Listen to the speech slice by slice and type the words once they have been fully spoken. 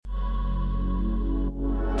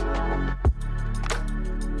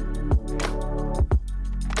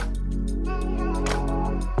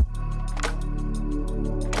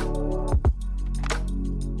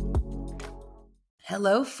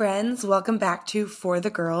Hello, friends. Welcome back to For the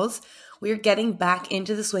Girls. We are getting back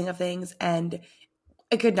into the swing of things, and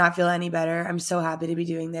I could not feel any better. I'm so happy to be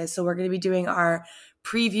doing this. So we're going to be doing our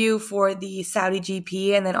preview for the Saudi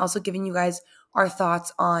GP and then also giving you guys our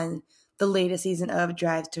thoughts on the latest season of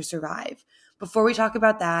Drive to Survive. Before we talk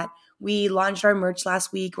about that, we launched our merch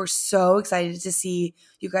last week. We're so excited to see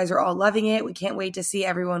you guys are all loving it. We can't wait to see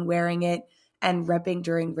everyone wearing it and repping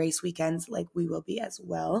during race weekends like we will be as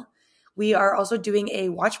well. We are also doing a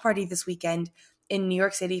watch party this weekend in New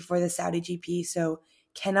York City for the Saudi GP, so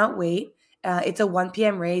cannot wait. It's a 1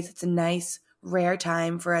 p.m. race. It's a nice, rare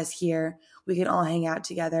time for us here. We can all hang out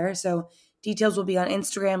together. So details will be on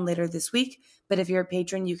Instagram later this week, but if you're a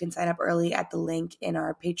patron, you can sign up early at the link in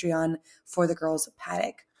our Patreon For the Girls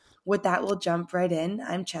paddock. With that, we'll jump right in.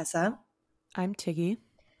 I'm Chessa. I'm Tiggy.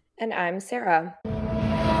 And I'm Sarah.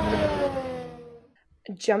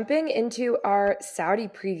 Jumping into our Saudi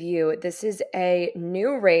preview, this is a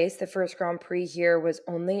new race. The first Grand Prix here was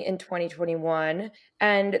only in 2021,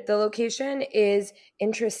 and the location is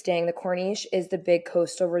interesting. The Corniche is the big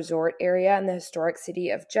coastal resort area in the historic city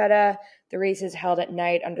of Jeddah. The race is held at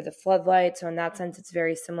night under the floodlights, so in that sense, it's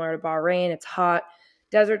very similar to Bahrain. It's hot,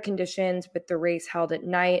 desert conditions, with the race held at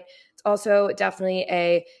night. It's also definitely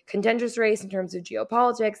a contentious race in terms of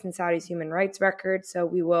geopolitics and Saudi's human rights record, so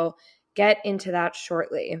we will get into that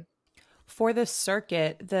shortly. For the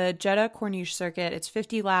circuit, the Jeddah Corniche circuit, it's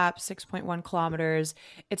 50 laps, 6.1 kilometers.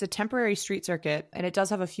 It's a temporary street circuit, and it does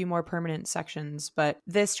have a few more permanent sections. But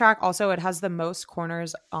this track also, it has the most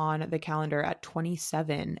corners on the calendar at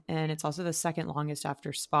 27, and it's also the second longest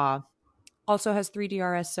after Spa. Also has 3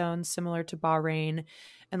 DRS zones similar to Bahrain.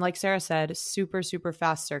 And like Sarah said, super, super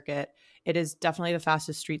fast circuit. It is definitely the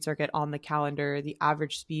fastest street circuit on the calendar. The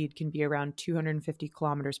average speed can be around 250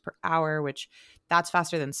 kilometers per hour, which that's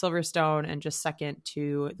faster than Silverstone and just second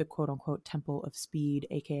to the quote unquote Temple of Speed,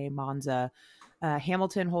 aka Monza.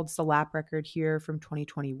 Hamilton holds the lap record here from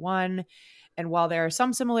 2021. And while there are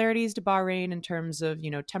some similarities to Bahrain in terms of,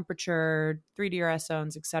 temperature, 3 DRS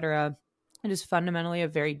zones, etc., it is fundamentally a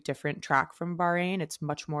very different track from Bahrain. It's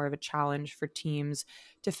much more of a challenge for teams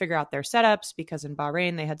to figure out their setups because in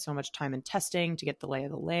Bahrain, they had so much time in testing to get the lay of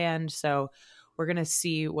the land. So we're going to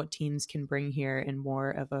see what teams can bring here in more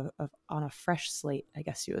of on a fresh slate, I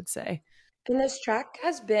guess you would say. And this track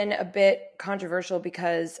has been a bit controversial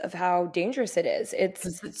because of how dangerous it is.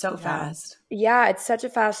 It's so fast. Yeah, it's such a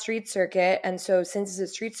fast street circuit. And so since it's a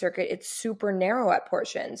street circuit, it's super narrow at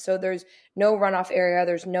portions. So there's no runoff area.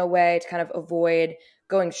 There's no way to kind of avoid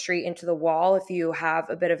going straight into the wall if you have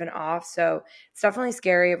a bit of an off. So it's definitely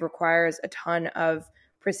scary. It requires a ton of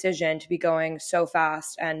precision to be going so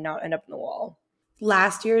fast and not end up in the wall.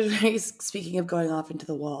 Last year's race, speaking of going off into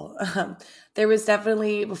the wall, there was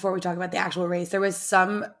definitely, before we talk about the actual race, there was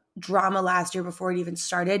some drama last year before it even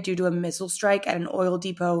started due to a missile strike at an oil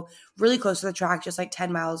depot really close to the track, just like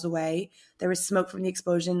 10 miles away. There was smoke from the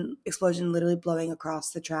explosion literally blowing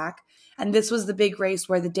across the track. And this was the big race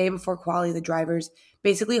where the day before quali, the drivers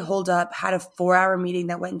basically holed up, had a 4-hour meeting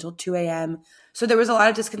that went until 2 a.m. So there was a lot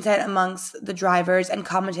of discontent amongst the drivers, and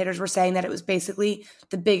commentators were saying that it was basically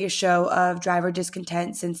the biggest show of driver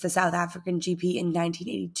discontent since the South African GP in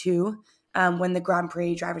 1982, when the Grand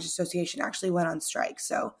Prix Drivers Association actually went on strike.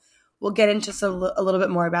 So we'll get into a little bit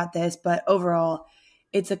more about this, but overall,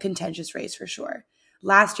 it's a contentious race for sure.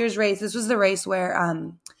 Last year's race, this was the race where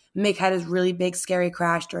Mick had his really big, scary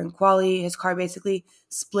crash during quali. His car basically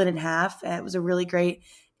split in half. It was a really great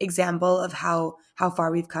example of how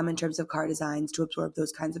far we've come in terms of car designs to absorb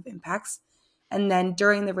those kinds of impacts. And then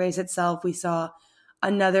during the race itself, we saw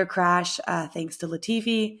another crash thanks to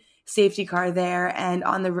Latifi, safety car there. And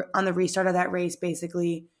on the restart of that race,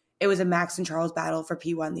 basically, it was a Max and Charles battle for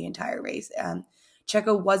P1 the entire race.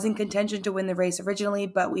 Checo was in contention to win the race originally,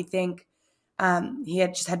 but we think he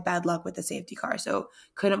had just had bad luck with the safety car, so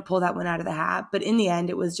couldn't pull that one out of the hat. But in the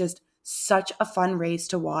end, it was just such a fun race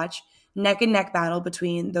to watch. Neck and neck battle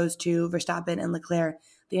between those two, Verstappen and Leclerc,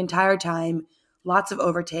 the entire time. Lots of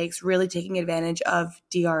overtakes, really taking advantage of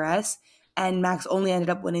DRS. And Max only ended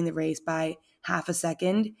up winning the race by half a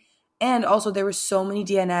second. And also there were so many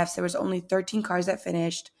DNFs. There was only 13 cars that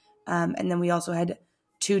finished. And then we also had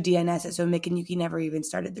 2 DNSs. So Mick and Yuki never even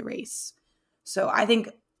started the race. So I think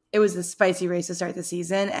it was a spicy race to start the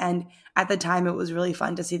season. And at the time, it was really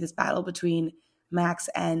fun to see this battle between Max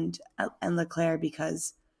and Leclerc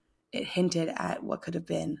because it hinted at what could have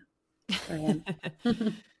been for him.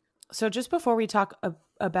 So just before we talk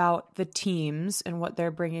about the teams and what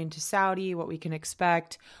they're bringing to Saudi, what we can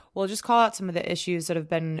expect. We'll just call out some of the issues that have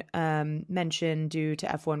been mentioned due to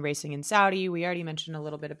F1 racing in Saudi. We already mentioned a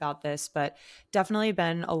little bit about this, but definitely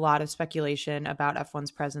been a lot of speculation about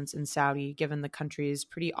F1's presence in Saudi, given the country's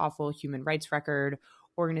pretty awful human rights record.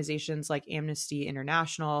 Organizations like Amnesty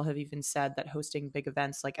International have even said that hosting big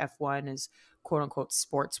events like F1 is quote unquote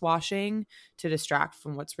sports washing to distract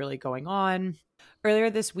from what's really going on. Earlier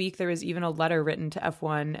this week, there was even a letter written to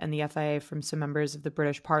F1 and the FIA from some members of the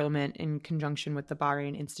British Parliament in conjunction with the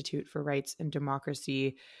Bahrain Institute for Rights and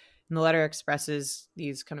Democracy. And the letter expresses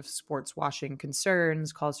these kind of sports washing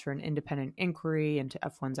concerns, calls for an independent inquiry into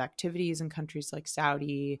F1's activities in countries like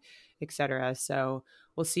Saudi, etc. So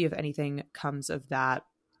we'll see if anything comes of that.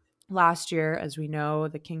 Last year, as we know,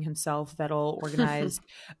 the king himself, Vettel, organized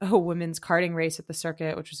a women's karting race at the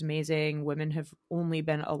circuit, which was amazing. Women have only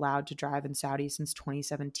been allowed to drive in Saudi since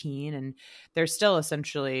 2017, and they're still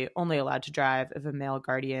essentially only allowed to drive if a male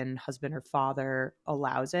guardian, husband or father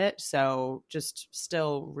allows it. So just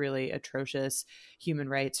still really atrocious human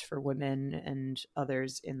rights for women and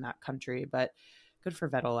others in that country. But good for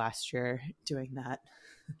Vettel last year doing that.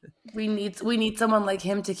 We need someone like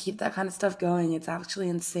him to keep that kind of stuff going. It's actually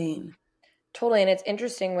insane. Totally. And it's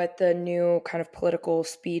interesting with the new kind of political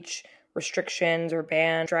speech restrictions or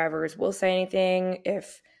ban drivers will say anything,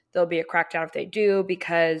 if there'll be a crackdown if they do,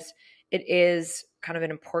 because it is kind of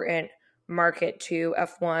an important market to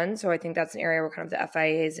F1. So I think that's an area where kind of the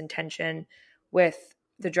FIA's intention with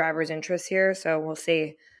the driver's interests here. So we'll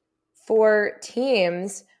see. For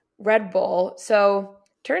teams, Red Bull. So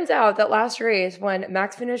turns out that last race, when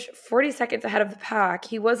Max finished 40 seconds ahead of the pack,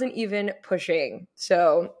 he wasn't even pushing.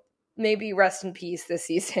 So maybe rest in peace this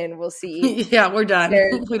season. We'll see. Yeah, we're done.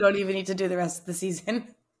 We don't even need to do the rest of the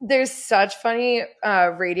season. There's such funny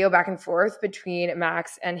radio back and forth between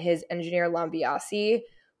Max and his engineer Lambiasi.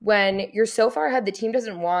 When you're so far ahead, the team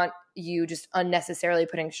doesn't want you just unnecessarily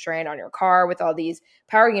putting strain on your car with all these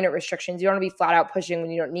power unit restrictions. You don't want to be flat out pushing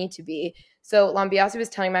when you don't need to be. So Lambiasi was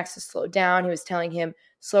telling Max to slow down. He was telling him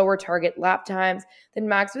slower target lap times. Then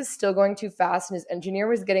Max was still going too fast, and his engineer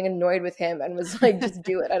was getting annoyed with him and was like, just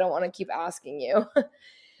do it. I don't want to keep asking you.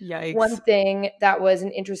 Yikes. One thing that was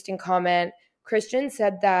an interesting comment, Christian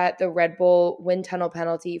said that the Red Bull wind tunnel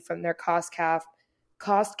penalty from their cost cap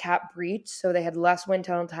breach, so they had less wind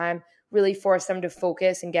tunnel time, really forced them to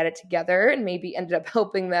focus and get it together, and maybe ended up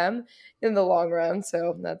helping them in the long run.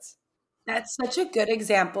 So that's such a good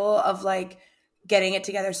example of like getting it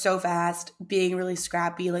together so fast, being really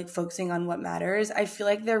scrappy, like focusing on what matters. I feel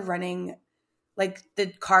like they're running, like the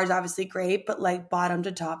car's obviously great, but like bottom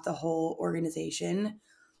to top, the whole organization,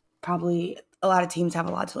 probably a lot of teams have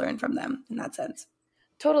a lot to learn from them in that sense.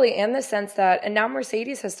 Totally. And the sense that, and now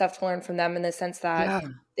Mercedes has stuff to learn from them in the sense that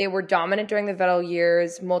they were dominant during the Vettel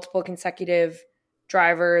years, multiple consecutive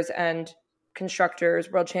drivers and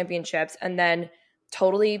constructors, world championships, and then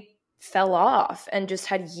totally fell off and just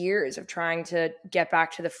had years of trying to get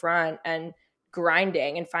back to the front and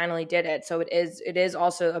grinding, and finally did it. So it is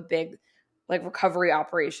also a big like recovery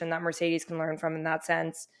operation that Mercedes can learn from in that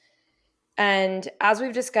sense. And as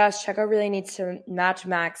we've discussed, Checo really needs to match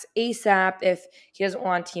Max ASAP if he doesn't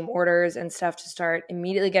want team orders and stuff to start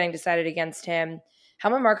immediately getting decided against him.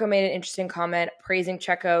 Helmut Marko made an interesting comment praising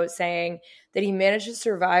Checo, saying that he managed to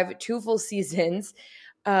survive 2 full seasons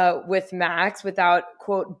with Max without,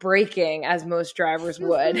 quote, breaking as most drivers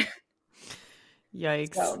would.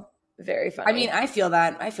 Yikes. So, very funny. I mean, I feel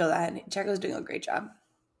that. Checo's doing a great job.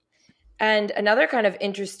 And another kind of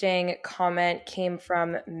interesting comment came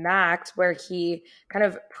from Max, where he kind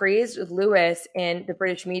of praised Lewis in the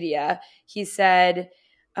British media. He said,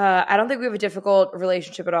 I don't think we have a difficult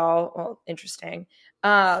relationship at all. Well, interesting.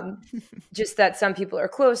 Just that some people are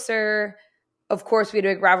closer. Of course, we had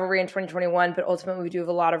a big rivalry in 2021, but ultimately we do have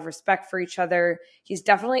a lot of respect for each other. He's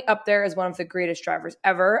definitely up there as one of the greatest drivers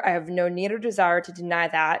ever. I have no need or desire to deny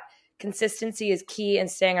that. Consistency is key and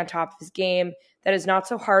staying on top of his game. That is not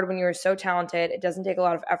so hard when you are so talented. It doesn't take a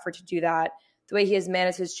lot of effort to do that. The way he has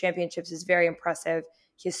managed his championships is very impressive.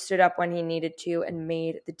 He has stood up when he needed to and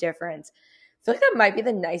made the difference. I feel like that might be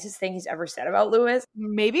the nicest thing he's ever said about Lewis.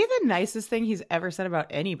 Maybe the nicest thing he's ever said about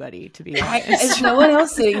anybody, to be honest. Is no one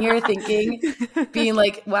else sitting here thinking, being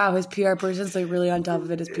like, wow, his PR person's like really on top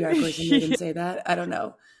of it. His PR person made him say that. I don't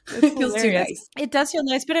know. It feels too nice. It does feel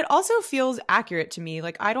nice, but it also feels accurate to me.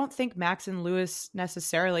 Like, I don't think Max and Lewis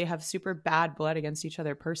necessarily have super bad blood against each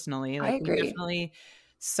other personally. Like, I agree. We definitely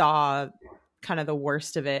saw kind of the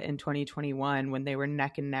worst of it in 2021 when they were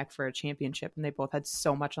neck and neck for a championship and they both had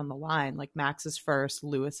so much on the line. Like Max's first,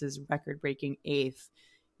 Lewis's record-breaking 8th.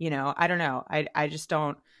 You know, I don't know. I just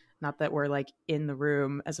don't Not that we're like in the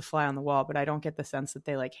room as a fly on the wall, but I don't get the sense that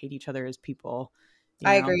they like hate each other as people.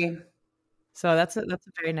 I agree. So that's a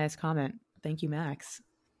very nice comment. Thank you, Max.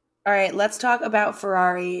 All right, let's talk about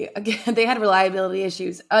Ferrari. Again, they had reliability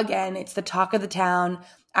issues. Again, it's the talk of the town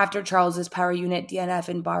after Charles's power unit DNF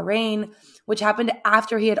in Bahrain, which happened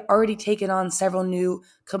after he had already taken on several new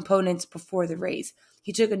components before the race.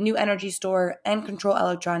 He took a new energy store and control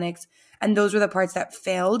electronics, and those were the parts that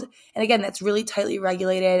failed. And again, that's really tightly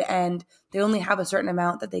regulated, and they only have a certain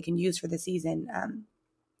amount that they can use for the season.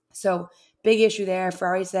 So big issue there.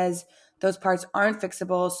 Ferrari says those parts aren't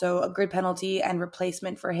fixable, so a grid penalty and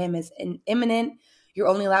replacement for him is imminent. You're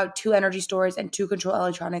only allowed 2 energy stores and 2 control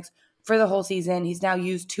electronics for the whole season. He's now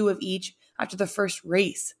used 2 of each after the first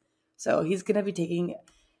race. So he's going to be taking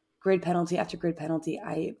grid penalty after grid penalty,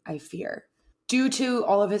 I fear. Due to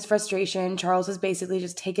all of his frustration, Charles has basically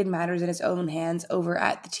just taken matters in his own hands over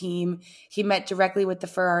at the team. He met directly with the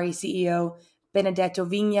Ferrari CEO, Benedetto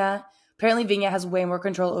Vigna. Apparently, Vigna has way more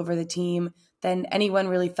control over the team than anyone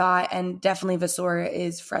really thought, and definitely Vasseur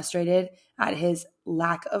is frustrated at his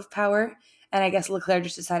lack of power. And I guess Leclerc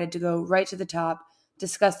just decided to go right to the top,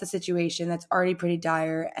 discuss the situation that's already pretty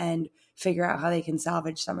dire, and figure out how they can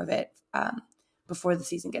salvage some of it before the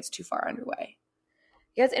season gets too far underway.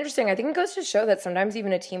 Yeah, it's interesting. I think it goes to show that sometimes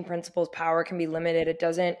even a team principal's power can be limited. It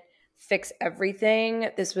doesn't fix everything.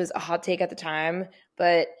 This was a hot take at the time,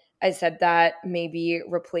 but I said that maybe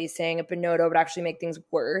replacing Binotto would actually make things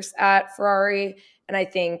worse at Ferrari. And I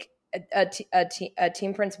think a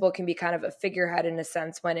team principal can be kind of a figurehead in a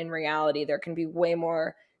sense, when in reality there can be way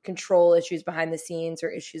more control issues behind the scenes, or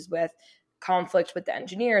issues with conflict with the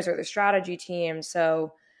engineers or the strategy team.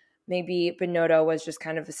 So maybe Binotto was just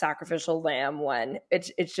kind of a sacrificial lamb when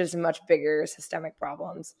it's just much bigger systemic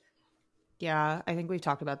problems. Yeah, I think we've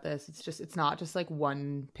talked about this. It's not just like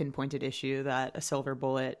one pinpointed issue that a silver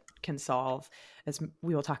bullet can solve, as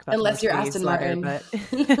we will talk about. Unless you're Aston Martin. But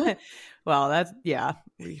well,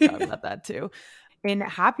 we can talk about that too. In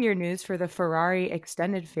happier news for the Ferrari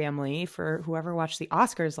extended family, for whoever watched the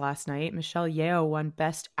Oscars last night, Michelle Yeoh won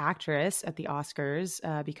Best Actress at the Oscars,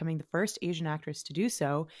 becoming the first Asian actress to do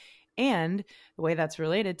so. And the way that's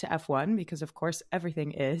related to F1, because of course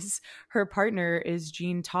everything is, her partner is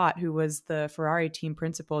Jean Todt, who was the Ferrari team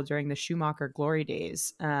principal during the Schumacher glory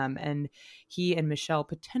days. And he and Michelle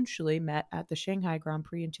potentially met at the Shanghai Grand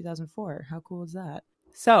Prix in 2004. How cool is that?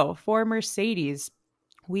 So for Mercedes,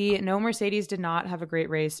 we know Mercedes did not have a great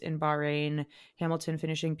race in Bahrain. Hamilton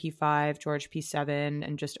finishing P5, George P7,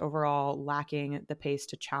 and just overall lacking the pace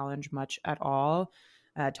to challenge much at all.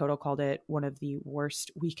 Toto called it one of the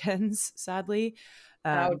worst weekends, sadly.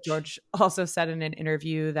 George also said in an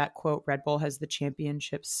interview that, quote, Red Bull has the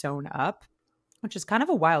championship sewn up, which is kind of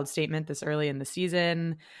a wild statement this early in the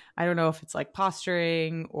season. I don't know if it's like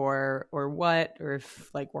posturing or what, or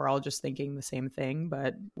if like we're all just thinking the same thing,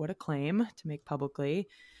 but what a claim to make publicly.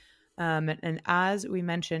 And as we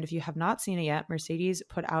mentioned, if you have not seen it yet, Mercedes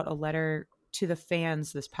put out a letter to the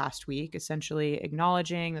fans this past week, essentially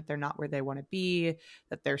acknowledging that they're not where they want to be,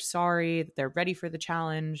 that they're sorry, that they're ready for the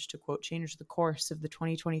challenge to, quote, change the course of the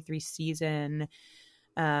 2023 season.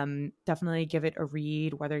 Definitely give it a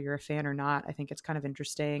read, whether you're a fan or not. I think it's kind of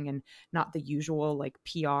interesting and not the usual like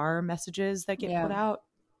PR messages that get put out.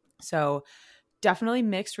 So definitely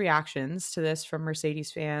mixed reactions to this from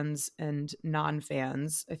Mercedes fans and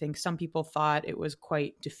non-fans. I think some people thought it was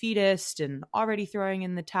quite defeatist and already throwing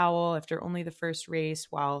in the towel after only the first race,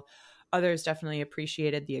 while others definitely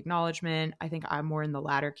appreciated the acknowledgement. I think I'm more in the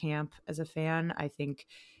latter camp as a fan. I think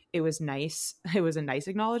it was nice. It was a nice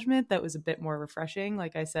acknowledgement that was a bit more refreshing,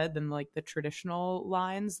 like I said, than like the traditional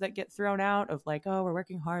lines that get thrown out of like, oh, we're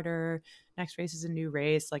working harder. Next race is a new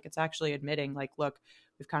race. Like, it's actually admitting like, look,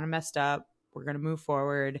 we've kind of messed up. We're going to move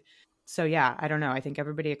forward. So yeah, I don't know. I think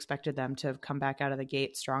everybody expected them to have come back out of the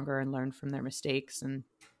gate stronger and learn from their mistakes. And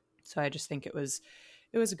so I just think it was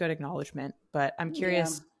a good acknowledgement. But I'm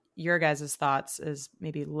curious your guys' thoughts as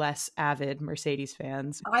maybe less avid Mercedes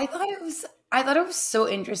fans. I thought it was so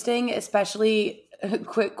interesting, especially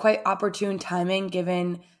quite opportune timing,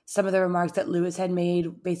 given some of the remarks that Lewis had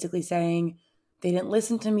made, basically saying they didn't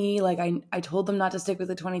listen to me. Like I told them not to stick with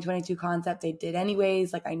the 2022 concept. They did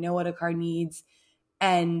anyways. Like, I know what a car needs.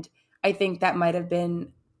 And I think that might have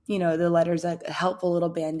been, the letters a helpful little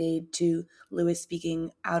Band-Aid to Lewis speaking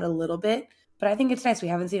out a little bit. But I think it's nice. We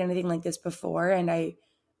haven't seen anything like this before. And I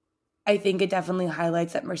think it definitely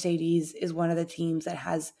highlights that Mercedes is one of the teams that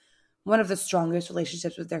has one of the strongest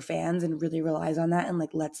relationships with their fans and really relies on that and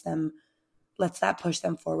like lets that push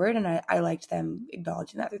them forward. And I liked them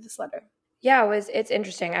acknowledging that through this letter. Yeah, it's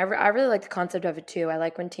interesting. I really like the concept of it too. I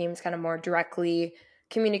like when teams kind of more directly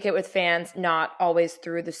communicate with fans, not always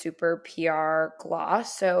through the super PR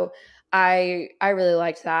gloss. So I really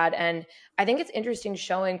liked that. And I think it's interesting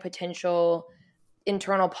showing potential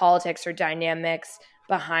internal politics or dynamics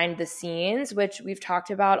behind the scenes, which we've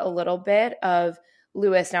talked about a little bit of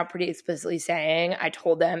Lewis now pretty explicitly saying, I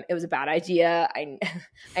told them it was a bad idea.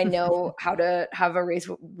 I know how to have a race,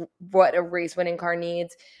 what a race winning car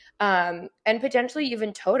needs. And potentially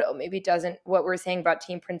even Toto maybe doesn't, what we're saying about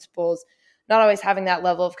team principals, not always having that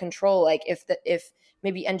level of control. Like if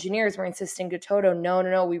maybe engineers were insisting to Toto,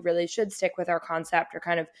 no, we really should stick with our concept, or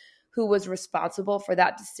kind of who was responsible for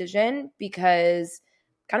that decision, because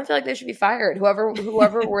I kind of feel like they should be fired. Whoever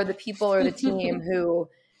were the people or the team who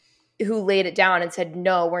laid it down and said,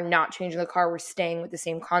 no, we're not changing the car, we're staying with the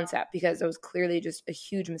same concept, because it was clearly just a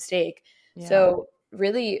huge mistake. Yeah. So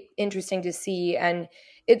really interesting to see. And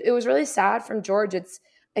it was really sad from George.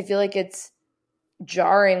 I feel like it's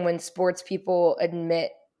jarring when sports people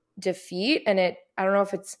admit defeat, and I don't know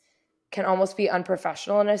if can almost be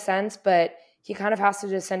unprofessional in a sense, but he kind of has to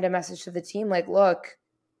just send a message to the team like, look,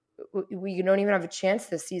 we don't even have a chance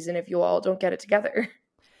this season if you all don't get it together.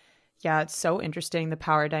 Yeah, it's so interesting, the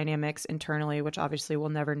power dynamics internally, which obviously we'll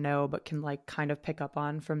never know, but can like kind of pick up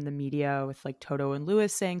on from the media, with like Toto and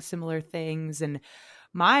Lewis saying similar things. And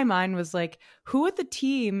my mind was like, who at the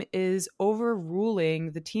team is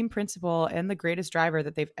overruling the team principal and the greatest driver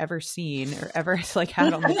that they've ever seen or ever like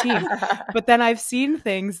had on the team? But then I've seen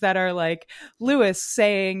things that are like Lewis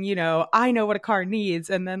saying, I know what a car needs.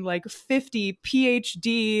 And then like 50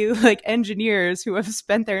 PhD like engineers who have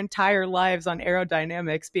spent their entire lives on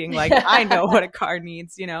aerodynamics being like, I know what a car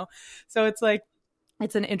needs, So it's like,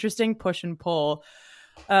 it's an interesting push and pull.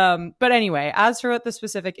 But anyway, as for what the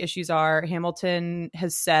specific issues are, Hamilton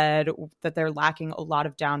has said that they're lacking a lot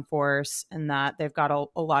of downforce and that they've got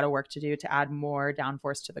a lot of work to do to add more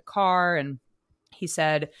downforce to the car. And he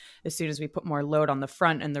said, as soon as we put more load on the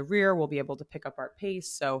front and the rear, we'll be able to pick up our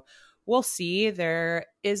pace. So we'll see. There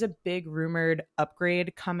is a big rumored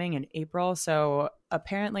upgrade coming in April. So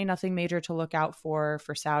apparently nothing major to look out for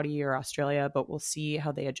Saudi or Australia, but we'll see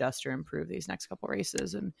how they adjust or improve these next couple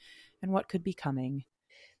races and what could be coming.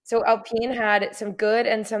 So Alpine had some good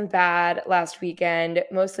and some bad last weekend,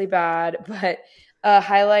 mostly bad, but a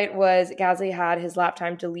highlight was Gasly had his lap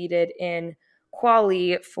time deleted in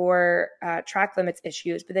quali for track limits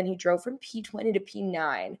issues, but then he drove from P20 to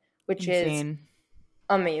P9, which Insane. Is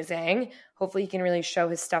amazing. Hopefully he can really show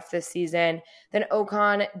his stuff this season. Then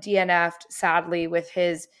Ocon DNF'd, sadly, with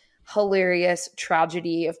his hilarious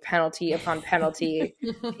tragedy of penalty upon penalty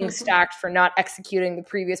being stacked for not executing the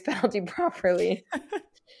previous penalty properly.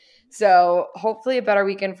 So hopefully a better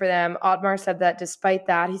weekend for them. Otmar said that despite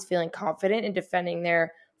that, he's feeling confident in defending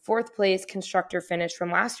their fourth place constructor finish from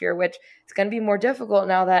last year, which is going to be more difficult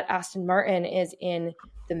now that Aston Martin is in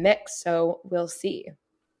the mix. So we'll see.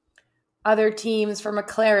 Other teams for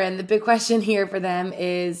McLaren, the big question here for them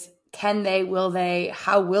is, can they, will they,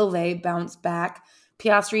 how will they bounce back?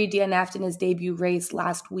 Piastri DNF'd in his debut race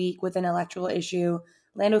last week with an electrical issue.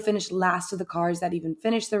 Lando finished last of the cars that even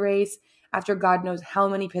finished the race after God knows how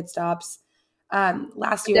many pit stops.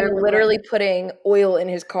 Last year, they're literally putting oil in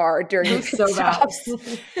his car during the pit stops.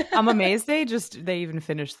 I'm amazed they even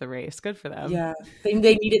finished the race. Good for them. Yeah,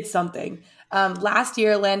 they needed something. Last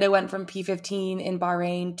year, Lando went from P15 in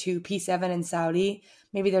Bahrain to P7 in Saudi.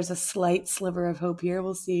 Maybe there's a slight sliver of hope here.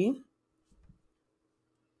 We'll see.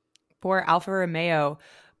 For Alfa Romeo,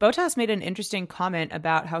 Bottas made an interesting comment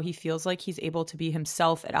about how he feels like he's able to be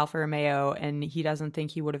himself at Alfa Romeo, and he doesn't think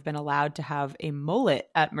he would have been allowed to have a mullet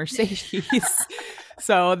at Mercedes.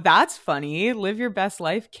 So that's funny. Live your best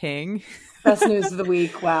life, King. Best news of the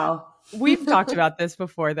week. Wow. We've talked about this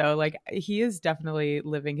before, though. Like, he is definitely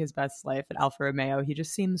living his best life at Alfa Romeo. He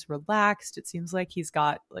just seems relaxed. It seems like he's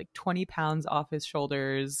got like 20 pounds off his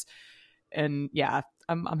shoulders. And yeah,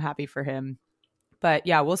 I'm happy for him. But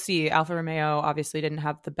yeah, we'll see. Alfa Romeo obviously didn't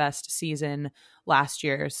have the best season last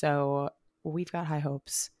year, so we've got high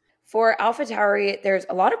hopes. For AlphaTauri, there's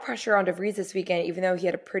a lot of pressure on De Vries this weekend, even though he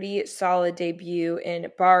had a pretty solid debut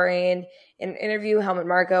in Bahrain. In an interview, Helmut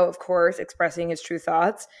Marko, of course, expressing his true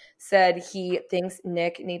thoughts, said he thinks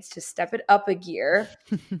Nick needs to step it up a gear.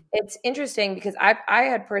 It's interesting because I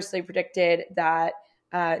had personally predicted that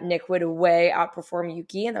Nick would way outperform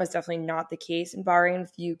Yuki, and that was definitely not the case in Bahrain,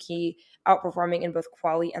 with Yuki outperforming in both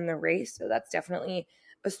quali and the race. So that's definitely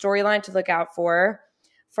a storyline to look out for.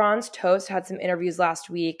 Franz Tost had some interviews last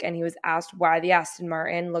week, and he was asked why the Aston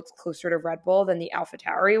Martin looks closer to Red Bull than the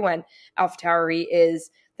AlphaTauri, when AlphaTauri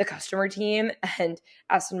is the customer team, and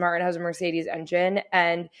Aston Martin has a Mercedes engine.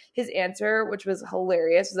 And his answer, which was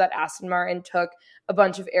hilarious, was that Aston Martin took a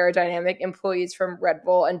bunch of aerodynamic employees from Red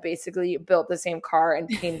Bull and basically built the same car and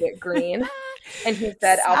painted it green. And he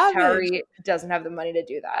said AlphaTauri doesn't have the money to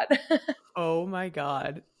do that. Oh my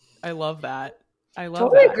God. I love that. I love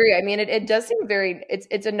totally that. agree. I mean, it does seem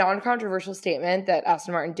it's a non-controversial statement that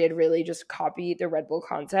Aston Martin did really just copy the Red Bull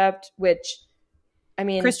concept, which, I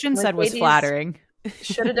mean, Christian said was flattering.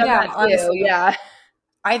 Should have done that too. Honestly, yeah.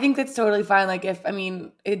 I think that's totally fine. Like,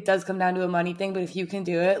 it does come down to a money thing, but if you can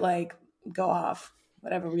do it, like, go off.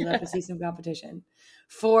 Whatever. We love to see some competition.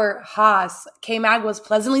 For Haas, K-Mag was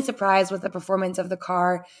pleasantly surprised with the performance of the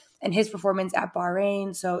car and his performance at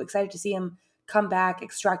Bahrain. So excited to see him come back,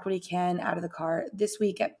 extract what he can out of the car this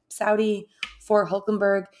week at Saudi. For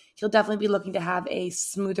Hülkenberg, he'll definitely be looking to have a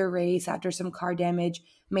smoother race after some car damage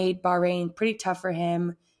made Bahrain pretty tough for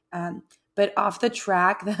him. But off the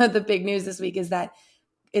track, the big news this week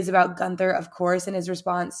is about Gunther, of course, and his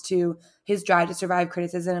response to his Drive to Survive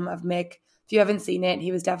criticism of Mick. If you haven't seen it,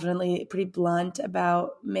 he was definitely pretty blunt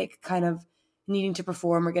about Mick kind of needing to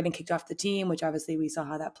perform or getting kicked off the team, which obviously we saw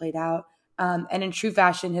how that played out. And in true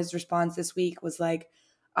fashion, his response this week was like,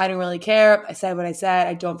 I don't really care. I said what I said.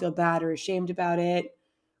 I don't feel bad or ashamed about it.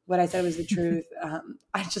 What I said was the truth.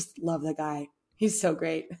 I just love the guy. He's so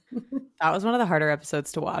great. That was one of the harder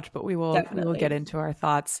episodes to watch, but we will get into our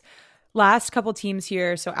thoughts. Last couple teams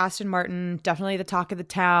here. So Aston Martin, definitely the talk of the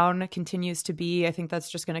town, continues to be. I think that's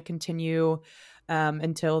just going to continue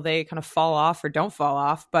until they kind of fall off or don't fall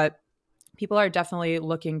off. But people are definitely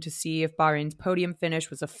looking to see if Bahrain's podium finish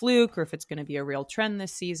was a fluke or if it's going to be a real trend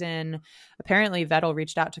this season. Apparently, Vettel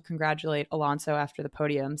reached out to congratulate Alonso after the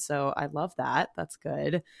podium. So I love that. That's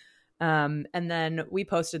good. And then we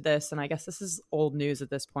posted this, and I guess this is old news at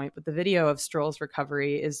this point, but the video of Stroll's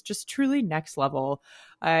recovery is just truly next level.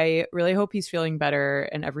 I really hope he's feeling better,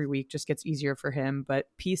 and every week just gets easier for him. But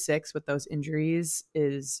P6 with those injuries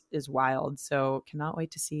is wild. So cannot wait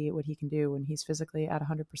to see what he can do when he's physically at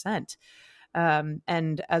 100%.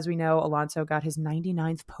 And as we know, Alonso got his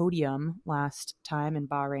 99th podium last time in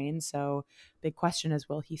Bahrain. So big question is,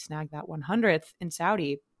 will he snag that 100th in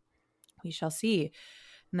Saudi? We shall see.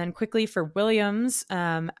 And then quickly for Williams,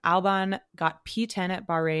 Albon got P10 at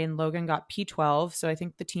Bahrain. Logan got P12. So I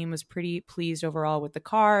think the team was pretty pleased overall with the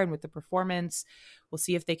car and with the performance. We'll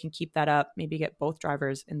see if they can keep that up, maybe get both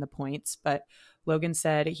drivers in the points. But Logan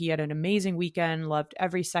said he had an amazing weekend, loved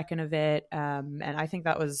every second of it. And I think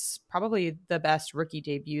that was probably the best rookie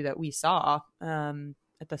debut that we saw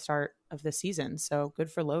at the start of the season. So good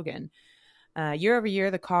for Logan. Year over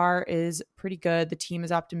year, the car is pretty good. The team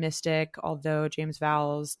is optimistic, although James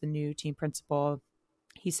Vowles, the new team principal,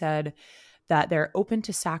 he said that they're open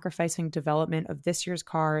to sacrificing development of this year's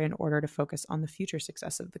car in order to focus on the future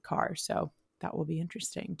success of the car. So that will be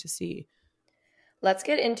interesting to see. Let's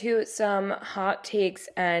get into some hot takes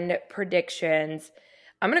and predictions.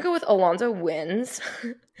 I'm going to go with Alonso wins.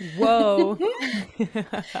 Whoa.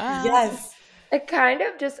 Yes. It kind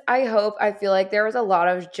of just, I feel like there was a lot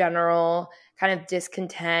of general kind of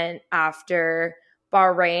discontent after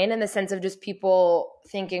Bahrain in the sense of just people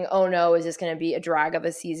thinking, oh no, is this going to be a drag of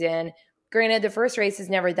a season? Granted, the first race is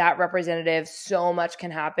never that representative. So much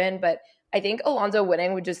can happen. But I think Alonso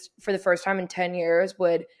winning would just, for the first time in 10 years,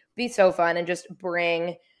 would be so fun and just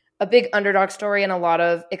bring a big underdog story and a lot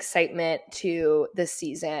of excitement to this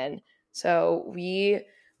season. So we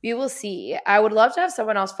will see. I would love to have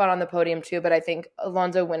someone else fun on the podium too, but I think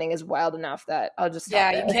Alonso winning is wild enough that I'll just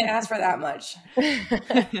stop you can't ask for that much.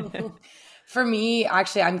 For me,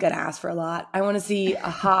 actually, I'm going to ask for a lot. I want to see a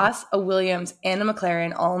Haas, a Williams, and a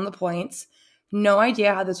McLaren all in the points. No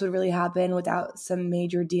idea how this would really happen without some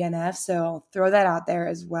major DNF, so I'll throw that out there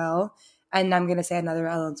as well. And I'm going to say another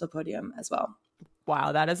Alonso podium as well.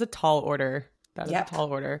 Wow, that is a tall order. That is a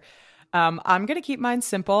tall order. I'm going to keep mine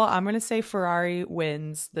simple. I'm going to say Ferrari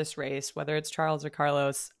wins this race, whether it's Charles or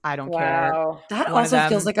Carlos. I don't care. That also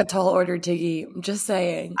feels like a tall order, Tiggy. I'm just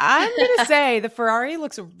saying. I'm going to say the Ferrari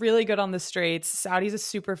looks really good on the straights. Saudi's a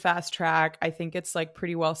super fast track. I think it's like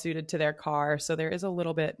pretty well suited to their car. So there is a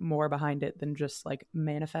little bit more behind it than just like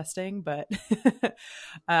manifesting. But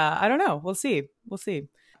I don't know. We'll see.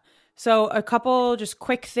 So a couple just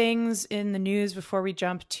quick things in the news before we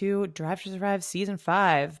jump to Drive to Survive Season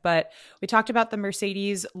 5. But we talked about the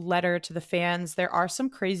Mercedes letter to the fans. There are some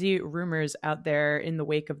crazy rumors out there in the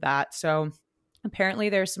wake of that. So apparently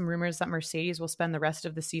there's some rumors that Mercedes will spend the rest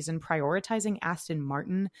of the season prioritizing Aston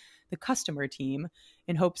Martin, the customer team,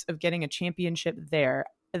 in hopes of getting a championship there.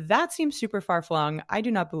 That seems super far flung. I do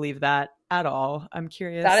not believe that at all. I'm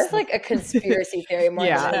curious. That is like a conspiracy theory more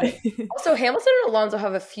than anything. Also, Hamilton and Alonso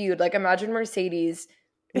have a feud. Like, imagine Mercedes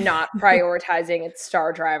not prioritizing its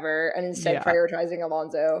star driver and instead prioritizing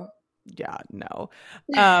Alonso. Yeah, no.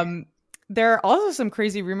 There are also some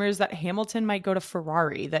crazy rumors that Hamilton might go to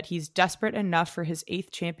Ferrari, that he's desperate enough for his 8th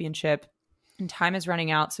championship and time is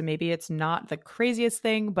running out. So maybe it's not the craziest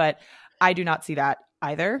thing, but I do not see that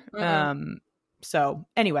either. So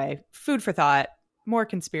anyway, food for thought, more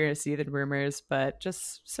conspiracy than rumors, but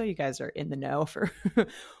just so you guys are in the know for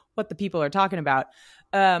what the people are talking about.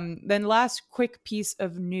 Then last quick piece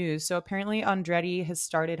of news. So apparently Andretti has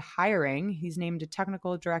started hiring. He's named a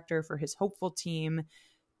technical director for his hopeful team.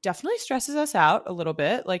 Definitely stresses us out a little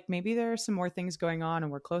bit. Like maybe there are some more things going on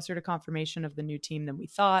and we're closer to confirmation of the new team than we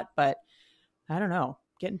thought, but I don't know.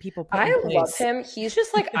 Getting people put in place. Love him. He's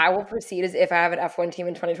just like, I will proceed as if I have an F1 team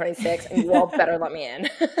in 2026 and you all better let me in.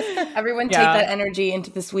 Everyone take that energy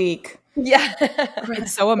into this week. Yeah.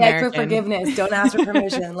 It's so American. Beg for forgiveness. Don't ask for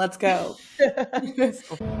permission. Let's go.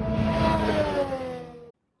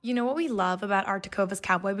 You know what we love about our Tecovas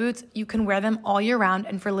cowboy boots? You can wear them all year round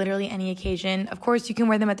and for literally any occasion. Of course, you can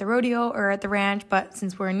wear them at the rodeo or at the ranch, but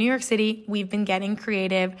since we're in New York City, we've been getting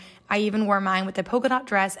creative. I even wore mine with a polka dot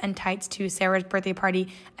dress and tights to Sarah's birthday party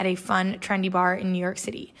at a fun, trendy bar in New York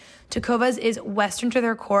City. Tecovas is Western to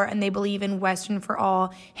their core, and they believe in Western for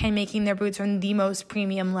all, handmaking their boots from the most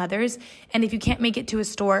premium leathers. And if you can't make it to a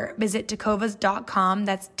store, visit tecovas.com.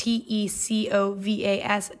 That's TECOVAS.com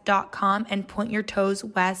and point your toes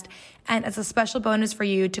west. And as a special bonus for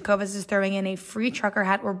you, Tecovas is throwing in a free trucker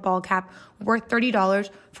hat or ball cap worth $30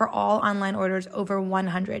 for all online orders over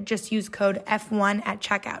 100. Just use code F1 at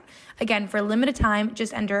checkout. Again, for a limited time,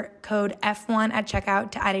 just enter code F1 at checkout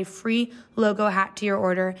to add a free logo hat to your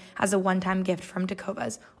order as a one-time gift from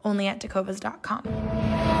Tecovas, only at tecovas.com.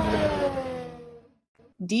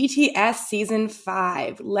 DTS Season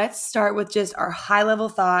 5. Let's start with just our high-level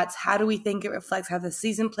thoughts. How do we think it reflects how the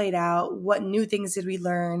season played out? What new things did we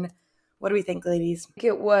learn? What do we think, ladies?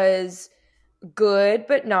 It was good,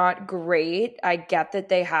 but not great. I get that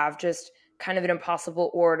they have just kind of an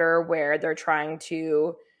impossible order where they're trying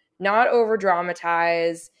to not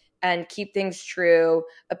over-dramatize and keep things true,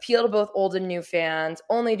 appeal to both old and new fans,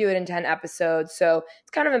 only do it in 10 episodes. So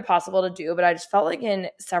it's kind of impossible to do, but I just felt like in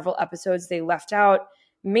several episodes they left out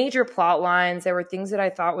major plot lines. There were things that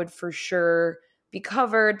I thought would for sure be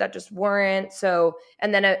covered that just weren't. So,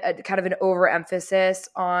 and then a kind of an overemphasis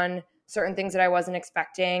on certain things that I wasn't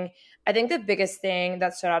expecting. I think the biggest thing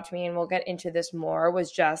that stood out to me, and we'll get into this more,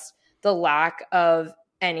 was just the lack of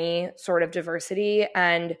any sort of diversity.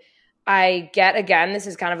 And I get, again, this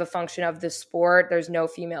is kind of a function of the sport. There's no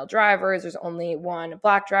female drivers. There's only one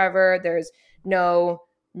black driver. There's no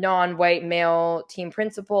non-white male team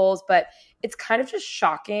principals. But it's kind of just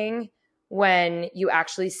shocking when you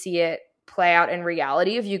actually see it play out in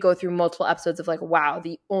reality. If you go through multiple episodes of like, wow,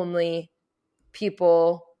 the only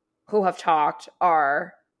people who have talked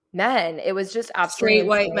are men. It was just absolutely straight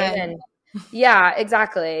white men. Yeah,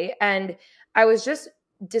 exactly. And I was just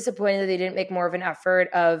disappointed that they didn't make more of an effort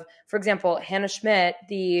of, for example, Hannah Schmidt,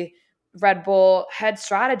 the Red Bull head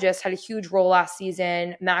strategist, had a huge role last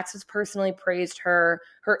season. Max has personally praised her.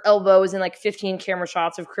 Her elbow was in like 15 camera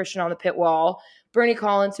shots of Christian on the pit wall. Bernie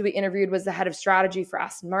Collins, who we interviewed, was the head of strategy for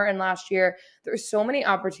Aston Martin last year. There were so many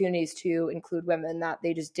opportunities to include women that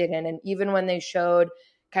they just didn't. And even when they showed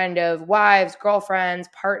kind of wives, girlfriends,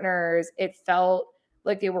 partners, it felt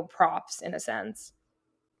like they were props in a sense.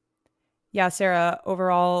 Yeah, Sarah,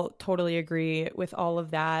 overall, totally agree with all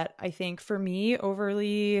of that. I think for me,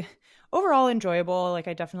 overall enjoyable. Like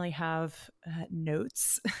I definitely have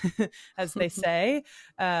notes, as they say,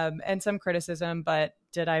 and some criticism, but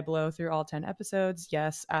did I blow through all 10 episodes?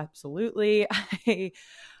 Yes, absolutely. I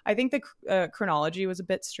think the chronology was a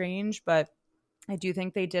bit strange, but I do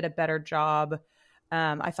think they did a better job,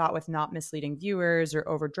 I thought, with not misleading viewers or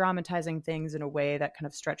over dramatizing things in a way that kind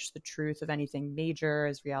of stretched the truth of anything major,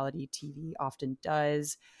 as reality TV often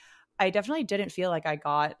does. I definitely didn't feel like I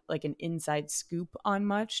got like an inside scoop on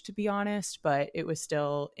much, to be honest, but it was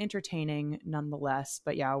still entertaining nonetheless.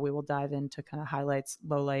 But yeah, we will dive into kind of highlights,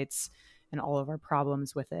 lowlights, and all of our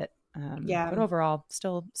problems with it. But overall,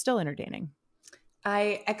 still entertaining.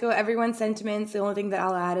 I echo everyone's sentiments. The only thing that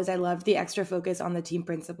I'll add is I loved the extra focus on the team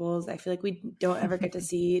principals. I feel like we don't ever get to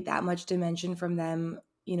see that much dimension from them,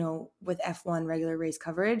 you know, with F1 regular race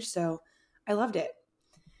coverage. So I loved it.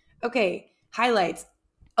 Okay, highlights.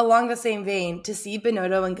 Along the same vein, to see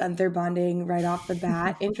Binotto and Gunther bonding right off the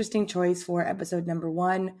bat, interesting choice for episode number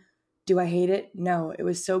 1. Do I hate it? No. It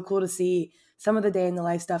was so cool to see some of the day in the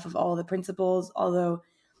life stuff of all the principals, although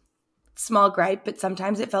small gripe, but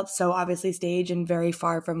sometimes it felt so obviously staged and very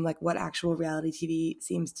far from like what actual reality TV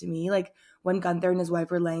seems to me. Like when Gunther and his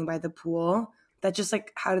wife were laying by the pool, that just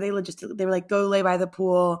like, how do they logistically, they were like, go lay by the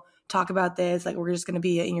pool, talk about this, like we're just going to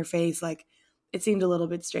be in your face. Like it seemed a little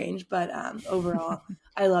bit strange, but overall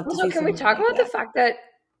I love to Also, see can we talk about the fact that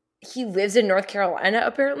he lives in North Carolina,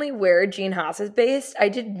 apparently, where Gene Haas is based? I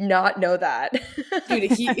did not know that.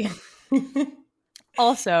 Dude,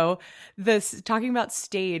 Also, this talking about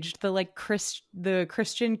staged, the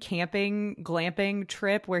Christian camping glamping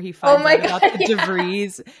trip where he finds out about the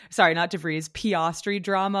DeVries, sorry, not DeVries, Piastri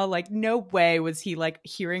drama. Like, no way was he like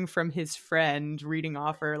hearing from his friend reading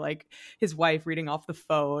off, or like his wife reading off the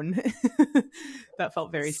phone. That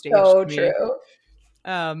felt very staged. So to me.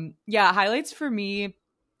 True. Yeah, highlights for me.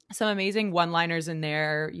 Some amazing one-liners in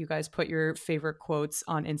there. You guys put your favorite quotes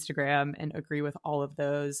on Instagram and agree with all of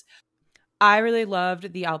those. I really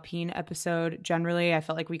loved the Alpine episode. Generally, I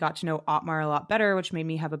felt like we got to know Otmar a lot better, which made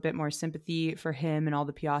me have a bit more sympathy for him and all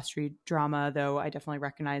the Piastri drama, though I definitely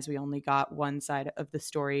recognize we only got one side of the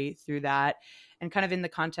story through that. And kind of in the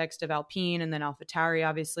context of Alpine and then AlphaTauri,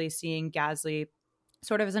 obviously, seeing Gasly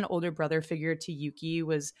sort of as an older brother figure to Yuki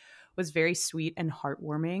was very sweet and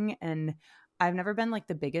heartwarming. And I've never been like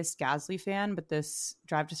the biggest Gasly fan, but this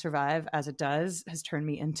Drive to Survive, as it does, has turned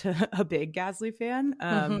me into a big Gasly fan.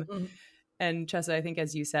 And Chessa, I think,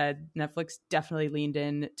 as you said, Netflix definitely leaned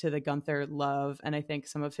in to the Gunther love. And I think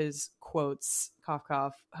some of his quotes, cough,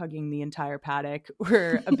 cough, hugging the entire paddock,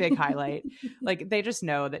 were a big highlight. Like, they just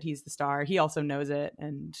know that he's the star. He also knows it.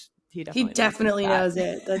 And he definitely knows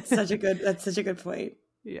it. That's such a good point.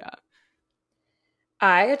 Yeah.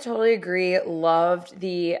 I totally agree. Loved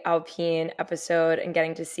the Alpine episode and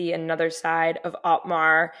getting to see another side of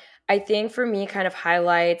Otmar. I think for me, kind of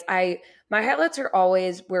highlights, my highlights are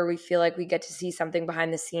always where we feel like we get to see something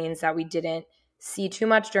behind the scenes that we didn't see too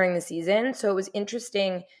much during the season. So it was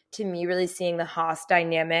interesting to me really seeing the Haas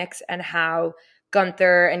dynamics and how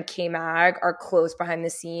Gunther and K-Mag are close behind the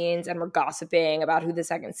scenes and we're gossiping about who the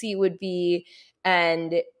second seat would be.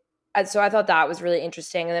 And so I thought that was really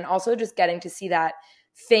interesting. And then also just getting to see that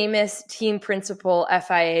famous team principal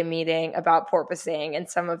FIA meeting about porpoising, and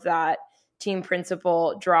some of that team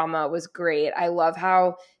principal drama was great. I love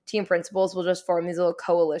how team principals will just form these little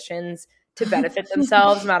coalitions to benefit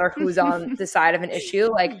themselves, no matter who's on the side of an issue.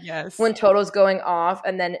 Like when Toto's going off,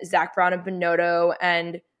 and then Zach Brown and Binotto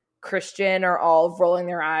and Christian are all rolling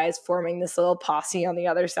their eyes, forming this little posse on the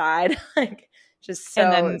other side. Like, just so.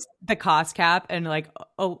 And then the cost cap and like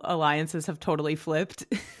alliances have totally flipped.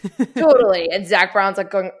 Totally. And Zach Brown's like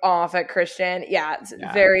going off at Christian. Yeah, it's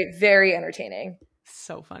very, very entertaining.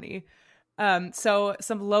 So funny. So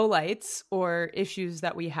some lowlights or issues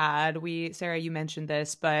that we had. Sarah, you mentioned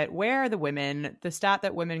this, but where are the women? The stat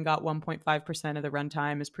that women got 1.5% of the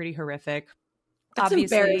runtime is pretty horrific. That's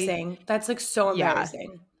embarrassing. That's like so embarrassing.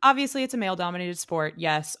 Yeah. Obviously, it's a male-dominated sport.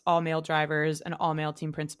 Yes, all male drivers and all male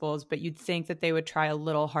team principals, but you'd think that they would try a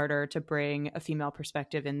little harder to bring a female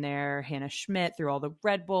perspective in there. Hannah Schmidt through all the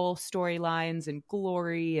Red Bull storylines and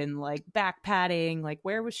glory and like back padding. Like,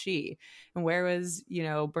 where was she? And where was,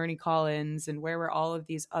 Bernie Collins? And where were all of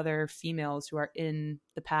these other females who are in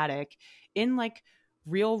the paddock in like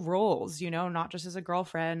real roles, not just as a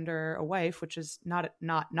girlfriend or a wife, which is not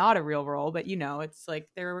a real role, but it's like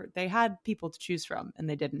they had people to choose from and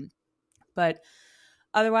they didn't. But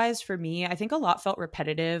otherwise, for me, I think a lot felt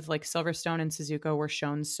repetitive. Like Silverstone and Suzuka were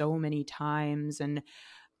shown so many times, and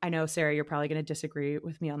I know, Sarah, you're probably going to disagree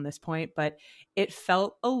with me on this point, but it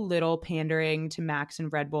felt a little pandering to Max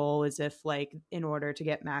and Red Bull, as if like in order to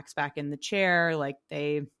get Max back in the chair, like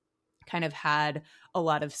they kind of had a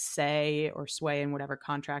lot of say or sway in whatever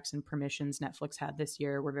contracts and permissions Netflix had this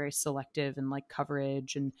year. Were very selective in like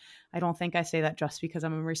coverage. And I don't think I say that just because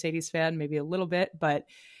I'm a Mercedes fan, maybe a little bit, but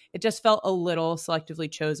it just felt a little selectively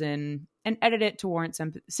chosen and edited to warrant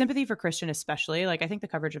sympathy for Christian, especially. Like, I think the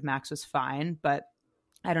coverage of Max was fine, but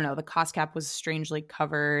I don't know. The cost cap was strangely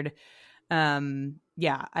covered. I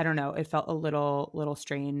don't know. It felt a little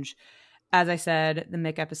strange. As I said, the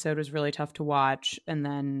Mick episode was really tough to watch. And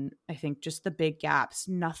then I think just the big gaps.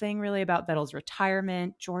 Nothing really about Vettel's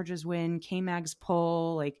retirement, George's win, K-Mag's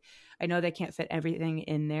pull. Like, I know they can't fit everything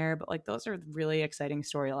in there, but like those are really exciting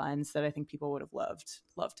storylines that I think people would have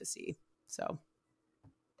loved to see. So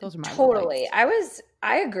those are my totally.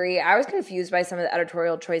 I agree. I was confused by some of the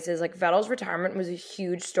editorial choices. Like Vettel's retirement was a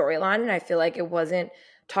huge storyline, and I feel like it wasn't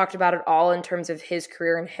talked about at all in terms of his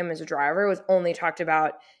career and him as a driver. It was only talked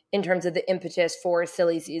about in terms of the impetus for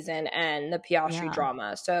silly season and the Piastri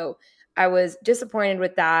drama. So I was disappointed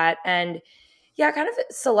with that. And Yeah, kind of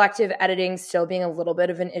selective editing still being a little bit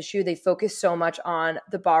of an issue. They focus so much on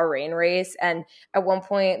the Bahrain race. And at one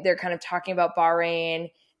point, they're kind of talking about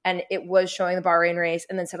Bahrain, and it was showing the Bahrain race.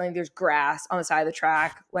 And then suddenly there's grass on the side of the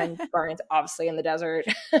track when Bahrain's obviously in the desert.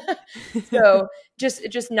 So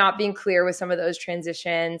just not being clear with some of those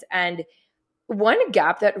transitions. And one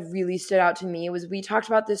gap that really stood out to me was we talked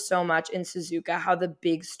about this so much in Suzuka, how the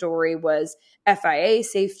big story was FIA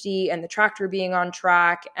safety and the tractor being on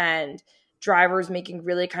track and drivers making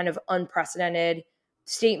really kind of unprecedented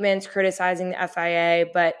statements criticizing the FIA,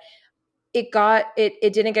 but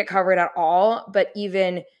it didn't get covered at all. But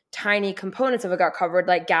even tiny components of it got covered,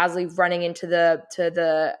 like Gasly running into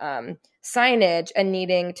the signage and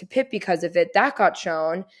needing to pit because of it. That got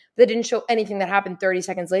shown. They didn't show anything that happened 30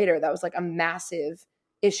 seconds later. That was like a massive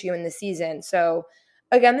issue in the season. So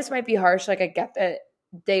again, this might be harsh. Like I get that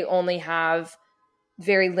they only have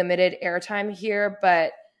very limited airtime here,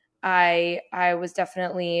 but I was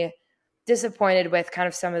definitely disappointed with kind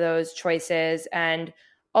of some of those choices, and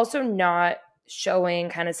also not showing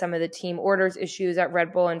kind of some of the team orders issues at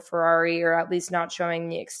Red Bull and Ferrari, or at least not showing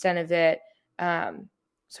the extent of it.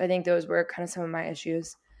 So I think those were kind of some of my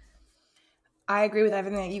issues. I agree with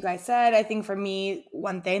everything that you guys said. I think for me,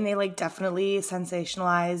 one thing, they like definitely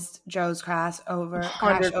sensationalized Joe's crash over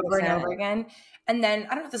and over again. And then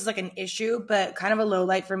I don't know if this is like an issue, but kind of a low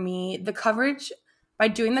light for me, the coverage. By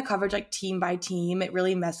doing the coverage like team by team, it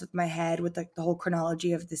really messed with my head with like the whole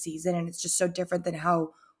chronology of the season, and it's just so different than how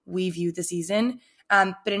we view the season.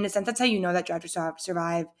 But in a sense, that's how you know that Drive to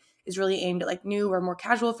Survive is really aimed at like new or more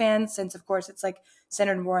casual fans, since of course it's like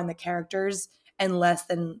centered more on the characters and less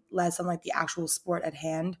on like the actual sport at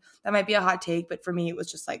hand. That might be a hot take, but for me, it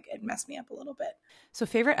was just like it messed me up a little bit. So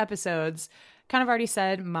favorite episodes, kind of already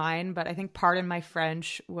said mine, but I think Pardon My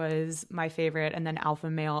French was my favorite, and then Alpha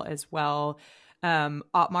Male as well.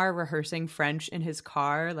 Otmar rehearsing French in his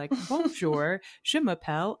car, like bonjour, je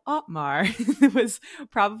m'appelle Otmar. It was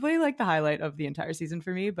probably like the highlight of the entire season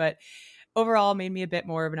for me, but overall made me a bit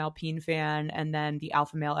more of an Alpine fan. And then the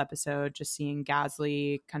Alpha Male episode, just seeing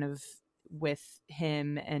Gasly kind of with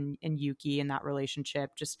him and Yuki and that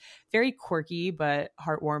relationship, just very quirky but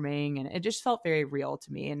heartwarming, and it just felt very real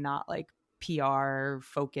to me and not like PR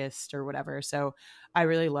focused or whatever. So I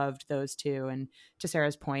really loved those two. And to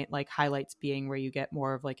Sarah's point, like highlights being where you get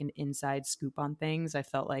more of like an inside scoop on things. I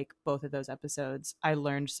felt like both of those episodes, I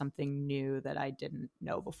learned something new that I didn't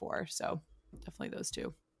know before. So definitely those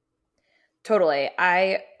two. Totally.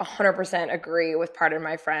 I 100% agree with Pardon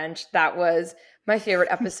My French. That was my favorite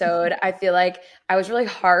episode. I feel like I was really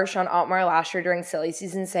harsh on Otmar last year during silly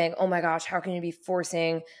season, saying, oh my gosh, how can you be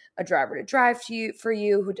forcing a driver to drive for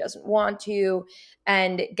you who doesn't want to?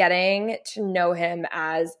 And getting to know him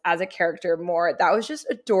as a character more, that was just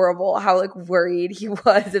adorable how like worried he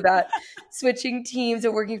was about switching teams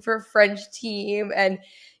and working for a French team. And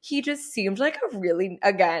he just seemed like a really,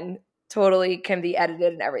 again, totally can be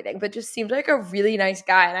edited and everything, but just seemed like a really nice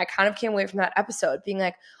guy. And I kind of came away from that episode being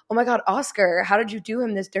like, oh my God, Oscar, how did you do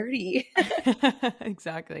him this dirty?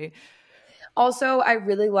 Exactly. Also, I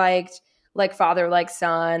really liked like Father Like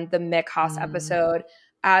Son, the Mick Haas episode.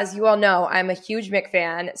 As you all know, I'm a huge Mick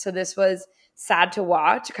fan. So this was sad to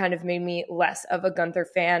watch, kind of made me less of a Gunther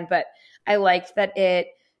fan, but I liked that it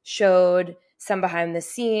showed some behind the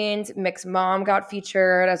scenes. Mick's mom got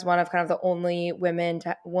featured as one of kind of the only woman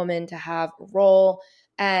to have a role.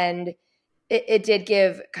 And it did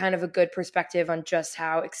give kind of a good perspective on just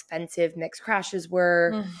how expensive Mick's crashes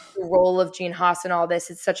were, the role of Gene Haas and all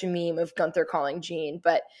this. It's such a meme of Gunther calling Gene.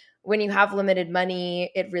 But when you have limited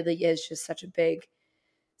money, it really is just such a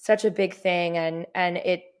big thing. And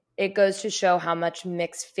it goes to show how much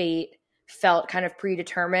Mick's fate felt kind of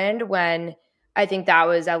predetermined, when I think that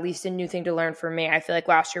was at least a new thing to learn for me. I feel like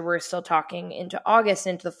last year we were still talking into August,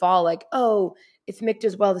 into the fall, like, oh, if Mick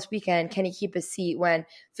does well this weekend, can he keep his seat? When I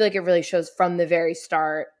feel like it really shows from the very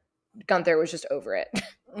start, Gunther was just over it.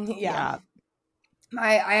 Yeah.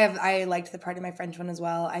 I liked the Pardon My French one as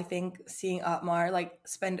well. I think seeing Otmar like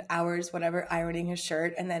spend hours, whatever, ironing his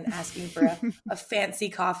shirt and then asking for a fancy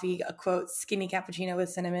coffee, a quote, skinny cappuccino with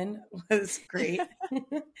cinnamon was great.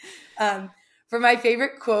 For my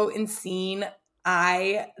favorite quote and scene,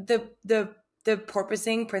 the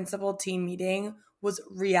porpoising principal team meeting was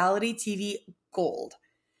reality TV gold.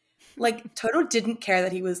 Like Toto didn't care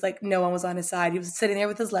that he was like, no one was on his side. He was sitting there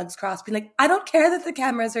with his legs crossed being like, I don't care that the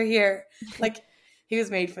cameras are here. Like he was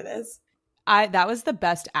made for this. That was the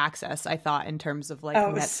best access, I thought, in terms of like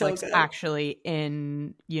Netflix so actually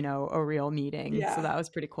in, a real meeting. Yeah. So that was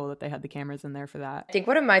pretty cool that they had the cameras in there for that. I think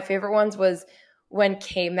one of my favorite ones was when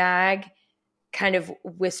K-Mag kind of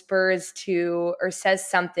whispers to or says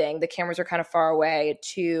something. The cameras are kind of far away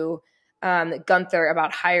to Gunther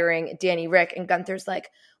about hiring Danny Rick. And Gunther's like,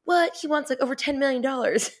 what? He wants like over $10 million.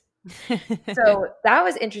 So that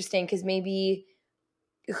was interesting because maybe,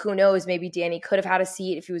 who knows, maybe Danny could have had a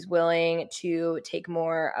seat if he was willing to take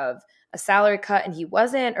more of a salary cut and he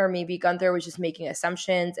wasn't, or maybe Gunther was just making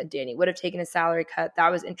assumptions and Danny would have taken a salary cut.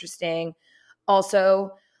 That was interesting.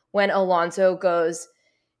 Also, when Alonso goes,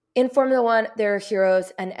 in Formula One, there are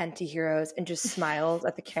heroes and anti-heroes, and just smiles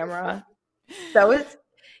at the camera.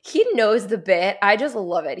 He knows the bit. I just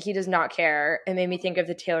love it. He does not care. It made me think of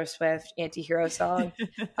the Taylor Swift anti-hero song.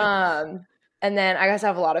 And then I guess I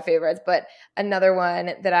have a lot of favorites, but another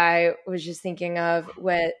one that I was just thinking of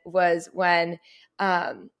was when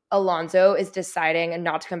Alonso is deciding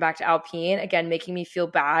not to come back to Alpine, again, making me feel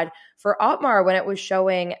bad for Otmar when it was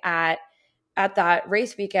showing at that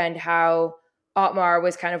race weekend how Otmar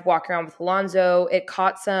was kind of walking around with Alonso. It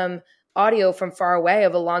caught some audio from far away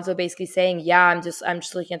of Alonso basically saying, yeah, I'm just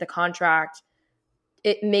looking at the contract,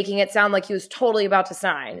 making it sound like he was totally about to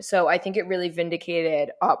sign. So I think it really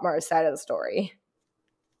vindicated Otmar's side of the story.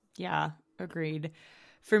 Yeah, agreed.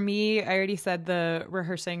 For me, I already said the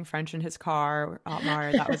rehearsing French in his car,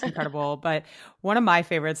 Otmar, that was incredible. But one of my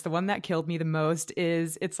favorites, the one that killed me the most,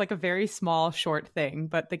 is it's like a very small, short thing,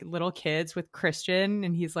 but the little kids with Christian,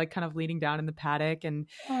 and he's like kind of leaning down in the paddock, and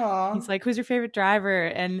he's like, who's your favorite driver?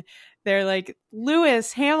 And they're like,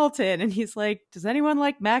 Lewis Hamilton. And he's like, does anyone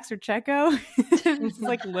like Max or Checo? It's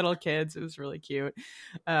like little kids. It was really cute.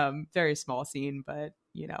 Very small scene, but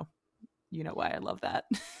you know why I love that.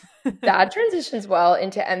 That transitions well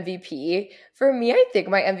into MVP. For me, I think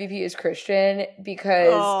my MVP is Christian because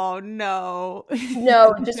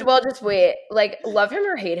just wait. Like, love him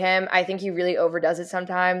or hate him, I think he really overdoes it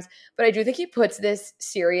sometimes. But I do think he puts this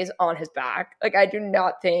series on his back. Like, I do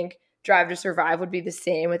not think Drive to Survive would be the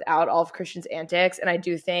same without all of Christian's antics. And I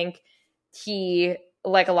do think he,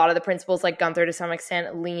 like a lot of the principals, like Gunther to some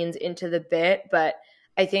extent, leans into the bit. But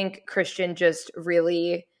I think Christian just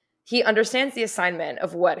really, he understands the assignment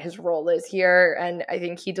of what his role is here. And I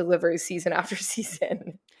think he delivers season after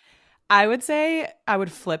season. I would say I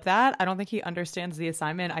would flip that. I don't think he understands the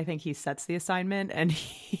assignment. I think he sets the assignment, and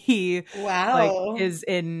he is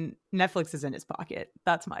in Netflix is in his pocket.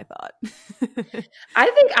 That's my thought. I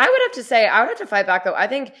would have to fight back though. I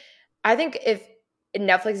think if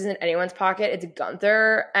Netflix is in anyone's pocket, it's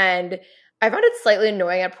Gunther. And I found it slightly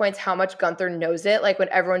annoying at points how much Gunther knows it. Like when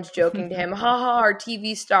everyone's joking to him, haha, our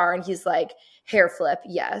TV star. And he's like, hair flip,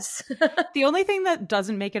 yes. The only thing that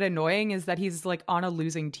doesn't make it annoying is that he's like on a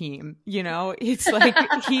losing team. You know, it's like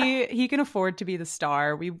he can afford to be the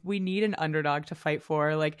star. We need an underdog to fight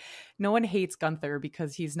for. Like, no one hates Gunther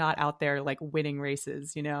because he's not out there like winning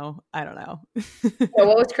races. You know, I don't know. Well,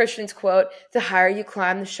 what was Christian's quote? The higher you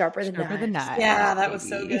climb, the sharper the knife. Yeah, that was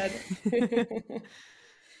so good.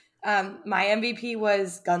 My MVP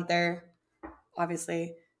was Gunther,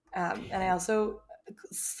 obviously. And I also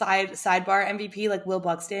sidebar MVP, like Will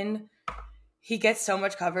Buxton. He gets so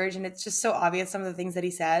much coverage and it's just so obvious some of the things that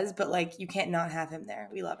he says, but like you can't not have him there.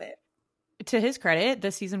 We love it. To his credit,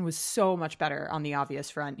 this season was so much better on the obvious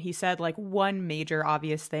front. He said like one major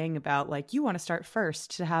obvious thing about like, you want to start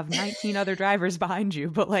first to have 19 other drivers behind you.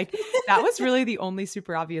 But like that was really the only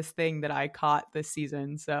super obvious thing that I caught this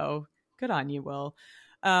season. So good on you, Will.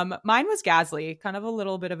 Mine was Gasly, kind of a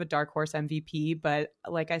little bit of a dark horse MVP, but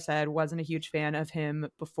like I said, wasn't a huge fan of him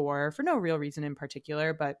before for no real reason in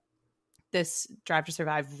particular. But this Drive to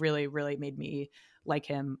Survive really, really made me like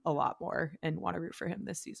him a lot more and want to root for him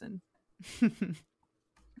this season.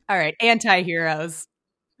 All right, anti-heroes.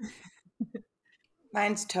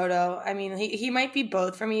 Mine's Toto. I mean, he might be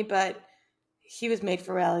both for me, but he was made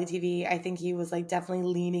for reality TV. I think he was like definitely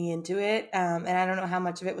leaning into it. And I don't know how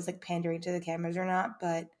much of it was like pandering to the cameras or not,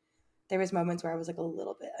 but there was moments where I was like a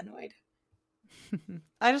little bit annoyed.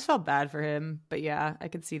 I just felt bad for him, but yeah, I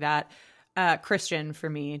could see that. Christian for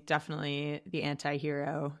me, definitely the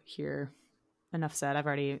anti-hero here. Enough said. I've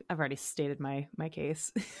already stated my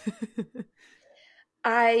case.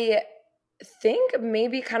 I think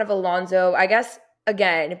maybe kind of Alonso, I guess,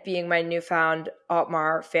 again, being my newfound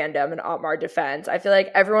Otmar fandom and Otmar defense, I feel like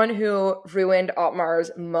everyone who ruined Otmar's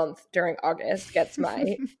month during August gets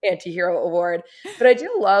my anti-hero award. But I do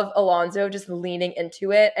love Alonso just leaning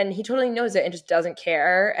into it, and he totally knows it and just doesn't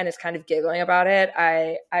care and is kind of giggling about it.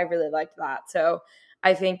 I really liked that. So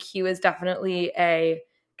I think he was definitely a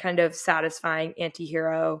kind of satisfying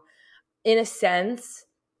anti-hero in a sense.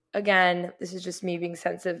 Again, this is just me being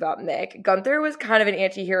sensitive about Mick. Gunther was kind of an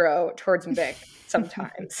anti-hero towards Mick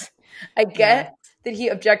sometimes. I get that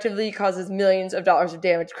he objectively causes millions of dollars of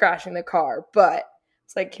damage crashing the car. But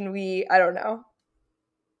it's like, can we, I don't know.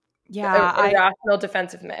 Yeah. Irrational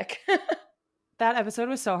defensive Mick. That episode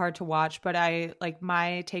was so hard to watch, but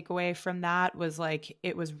my takeaway from that was like,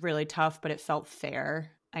 it was really tough, but it felt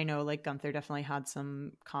fair. I know like Gunther definitely had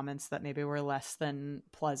some comments that maybe were less than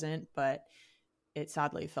pleasant, but it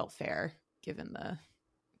sadly felt fair given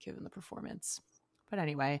the performance. But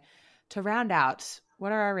anyway, to round out,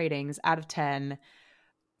 what are our ratings out of 10?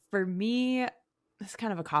 For me, it's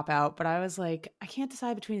kind of a cop out, but I was like, I can't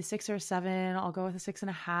decide between a 6 or a 7. I'll go with a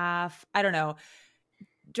 6.5. I don't know.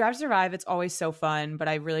 Drive to Survive, it's always so fun, but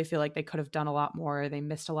I really feel like they could have done a lot more. They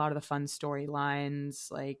missed a lot of the fun storylines.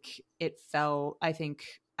 Like it felt, I think,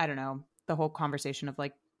 I don't know, the whole conversation of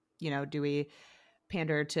like, do we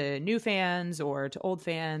pander to new fans or to old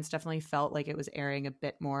fans, definitely felt like it was airing a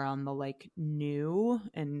bit more on the like new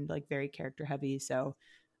and like very character heavy. So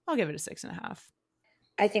I'll give it a 6.5.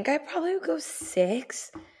 I think I probably would go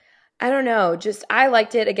 6. I don't know. Just I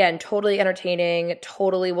liked it. Again, totally entertaining.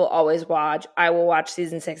 Totally will always watch. I will watch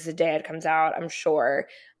season 6 the day it comes out, I'm sure.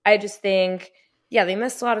 I just think, yeah, they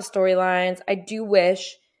missed a lot of storylines. I do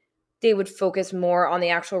wish they would focus more on the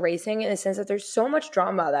actual racing in the sense that there's so much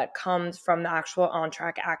drama that comes from the actual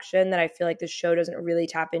on-track action that I feel like the show doesn't really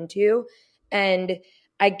tap into. And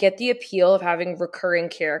I get the appeal of having recurring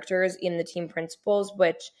characters in the team principals,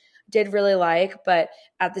 which did really like, but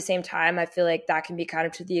at the same time, I feel like that can be kind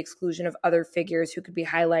of to the exclusion of other figures who could be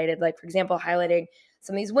highlighted, like, for example, highlighting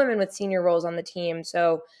some of these women with senior roles on the team.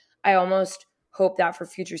 So I almost hope that for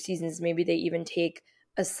future seasons, maybe they even take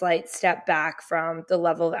a slight step back from the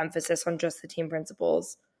level of emphasis on just the team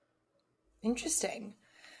principals. Interesting.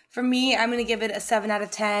 For me, I'm going to give it a 7 out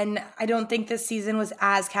of 10. I don't think this season was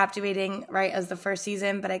as captivating, right, as the first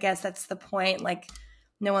season, but I guess that's the point. Like,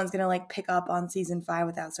 no one's going to like pick up on season 5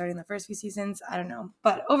 without starting the first few seasons. I don't know.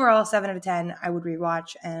 But overall, 7 out of 10, I would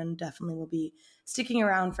rewatch and definitely will be sticking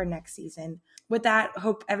around for next season. With that,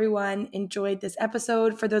 hope everyone enjoyed this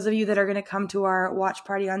episode. For those of you that are going to come to our watch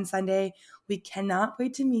party on Sunday, we cannot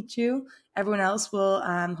wait to meet you. Everyone else will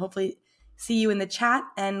hopefully see you in the chat,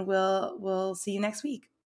 and we'll see you next week.